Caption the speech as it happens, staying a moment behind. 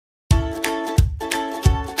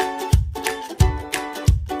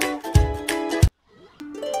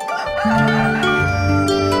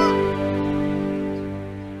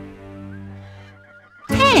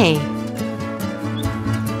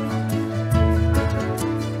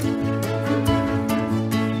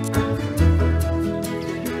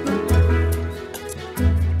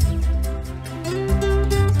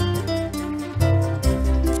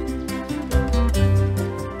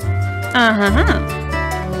Uh-huh.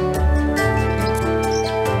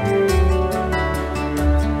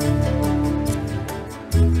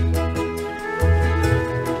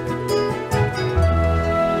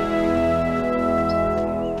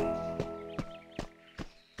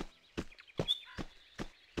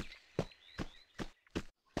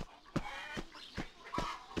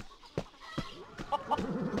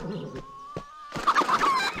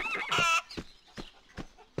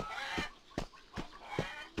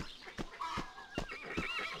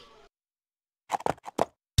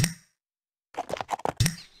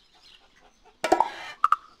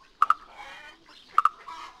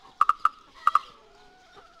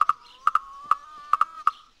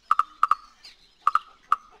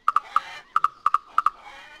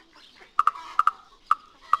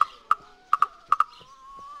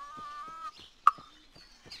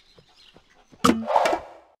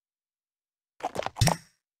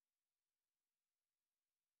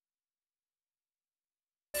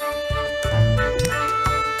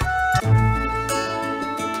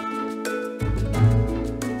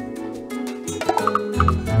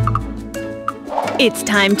 It's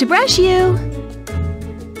time to brush you.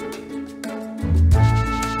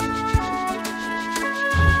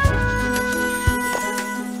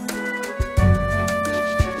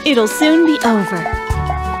 It'll soon be over.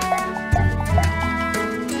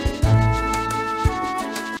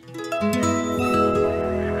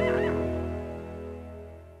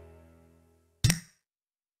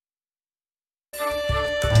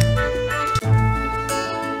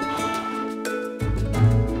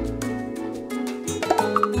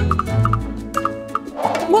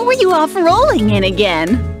 What were you off rolling in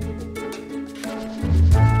again?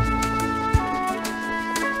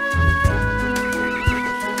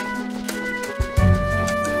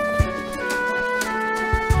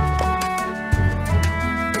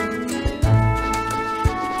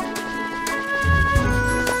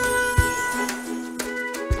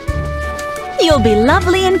 You'll be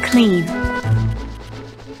lovely and clean.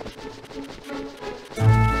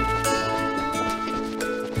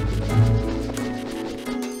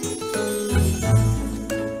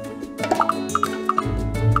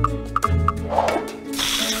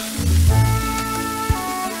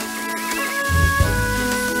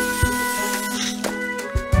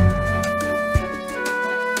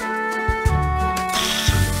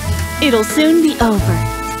 It'll soon be over.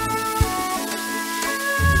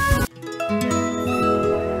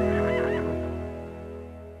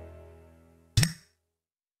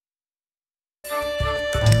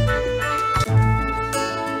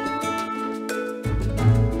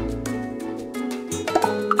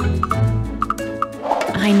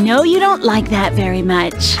 I know you don't like that very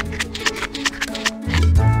much.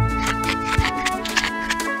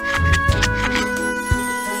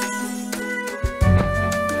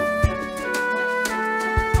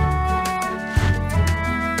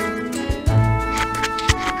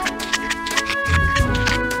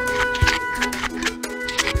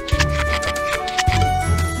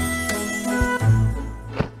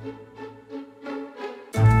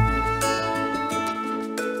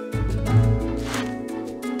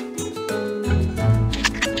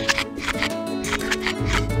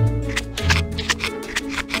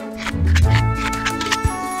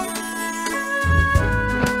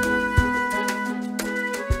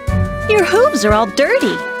 Your hooves are all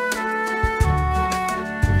dirty.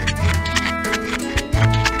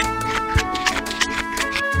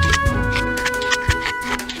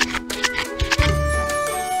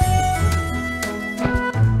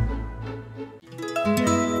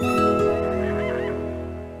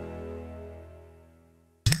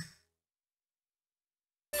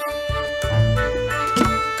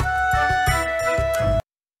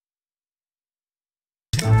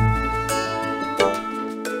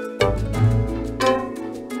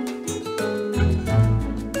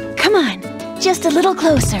 Come on, just a little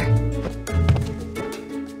closer.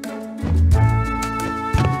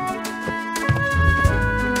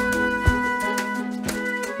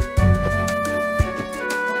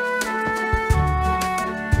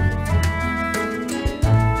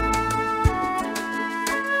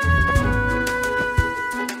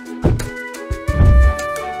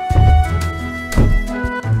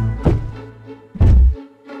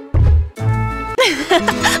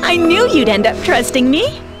 I knew you'd end up trusting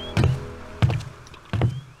me.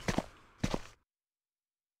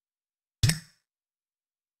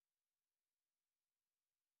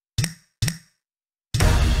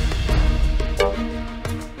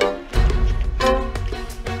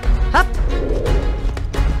 Up.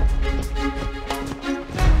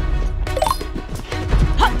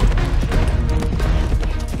 Hup.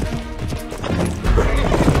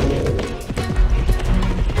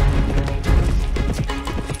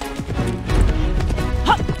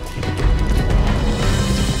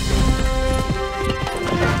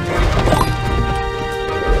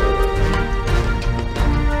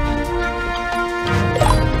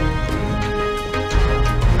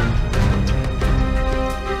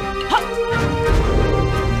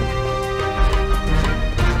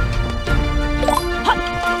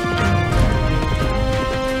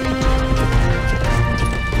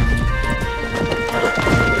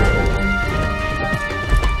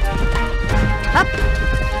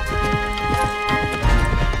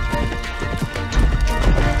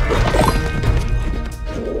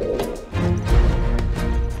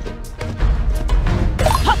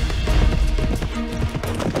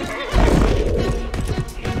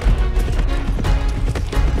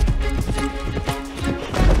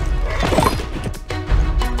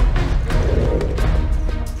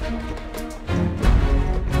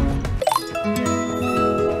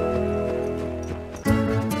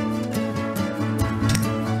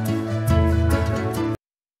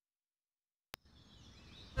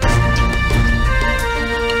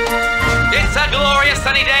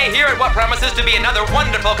 promises to be another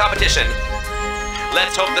wonderful competition.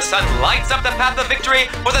 Let's hope the sun lights up the path of victory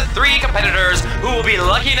for the 3 competitors who will be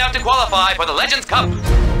lucky enough to qualify for the Legends Cup.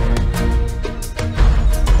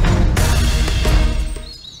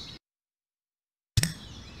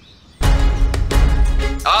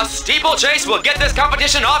 A steeplechase will get this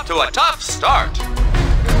competition off to a tough start.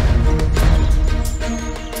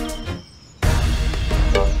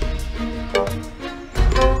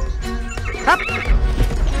 Up.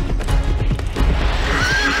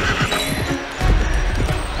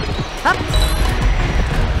 Up.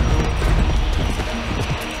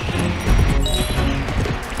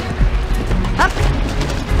 Up.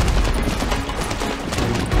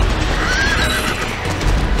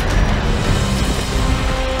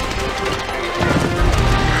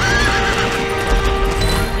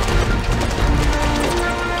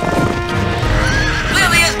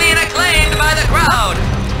 Lily is being acclaimed by the crowd.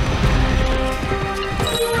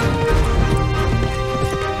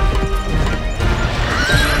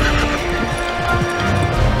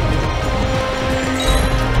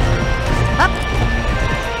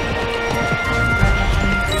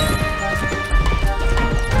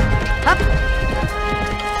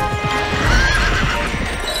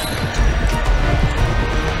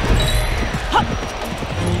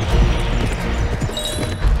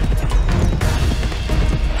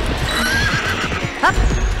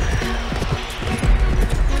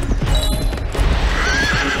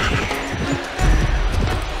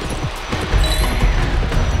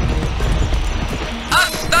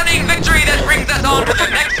 Victory that brings us on to the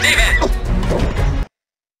next event!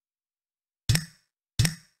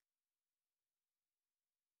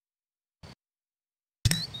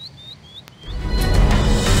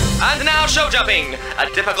 And now show jumping, a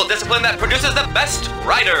difficult discipline that produces the best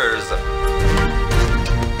riders.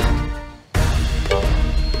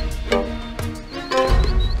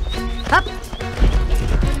 Up.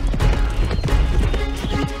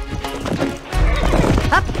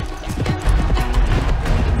 Up.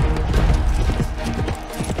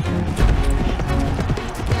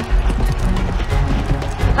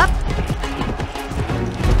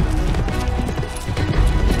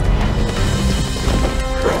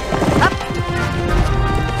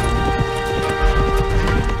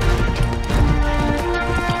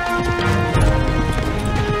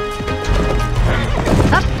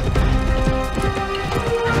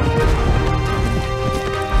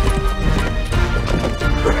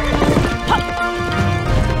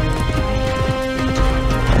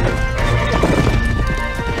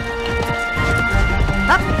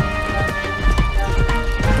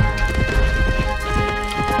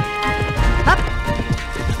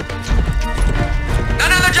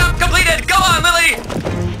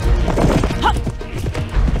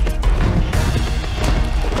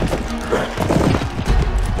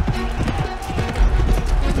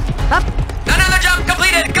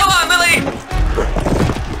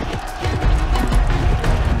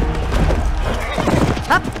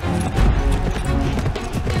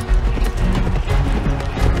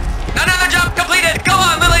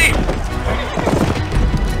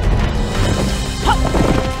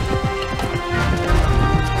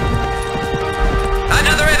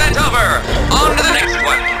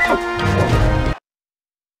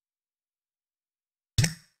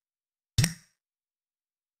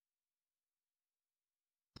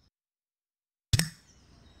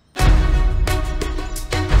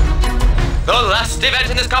 The last event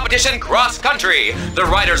in this competition, cross country. The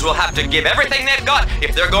riders will have to give everything they've got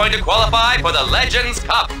if they're going to qualify for the Legends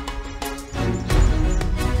Cup.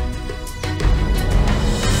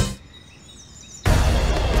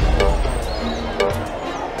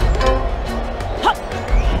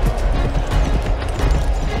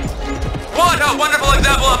 What a wonderful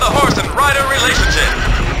example of the horse and rider relationship!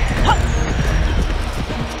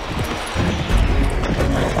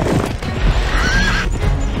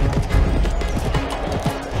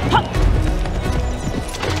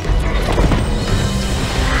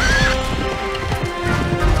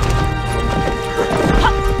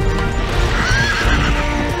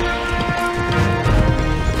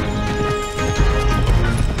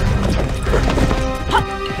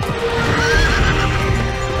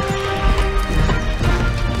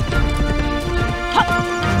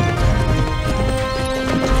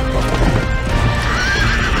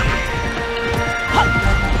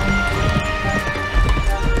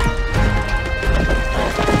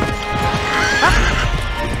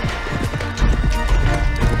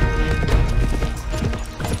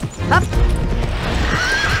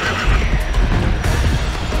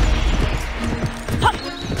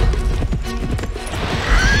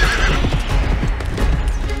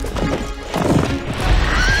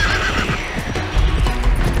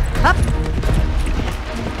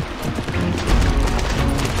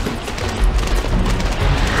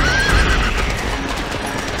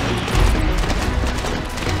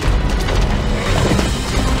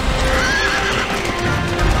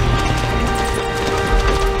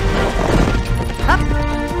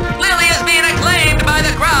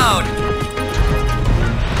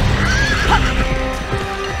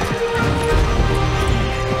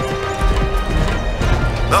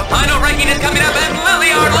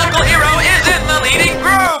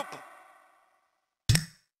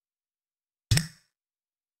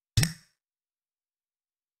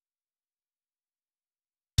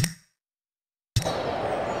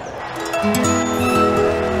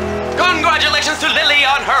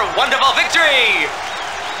 on her wonderful victory!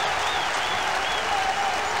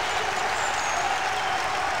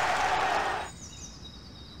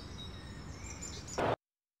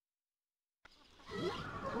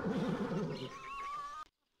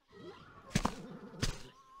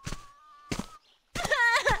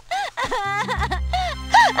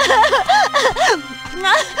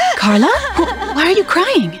 Carla? Why are you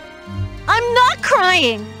crying? I'm not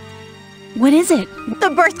crying. What is it? The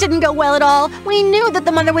birth didn't go well at all. We knew that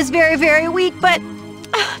the mother was very, very weak, but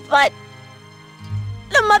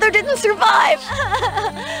the mother didn't survive.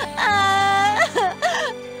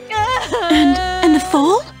 And the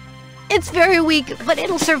foal? It's very weak, but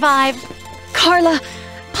it'll survive. Carla,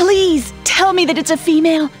 please tell me that it's a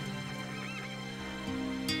female.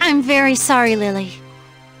 I'm very sorry, Lily.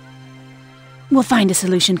 We'll find a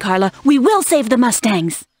solution, Carla. We will save the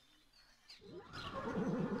mustangs.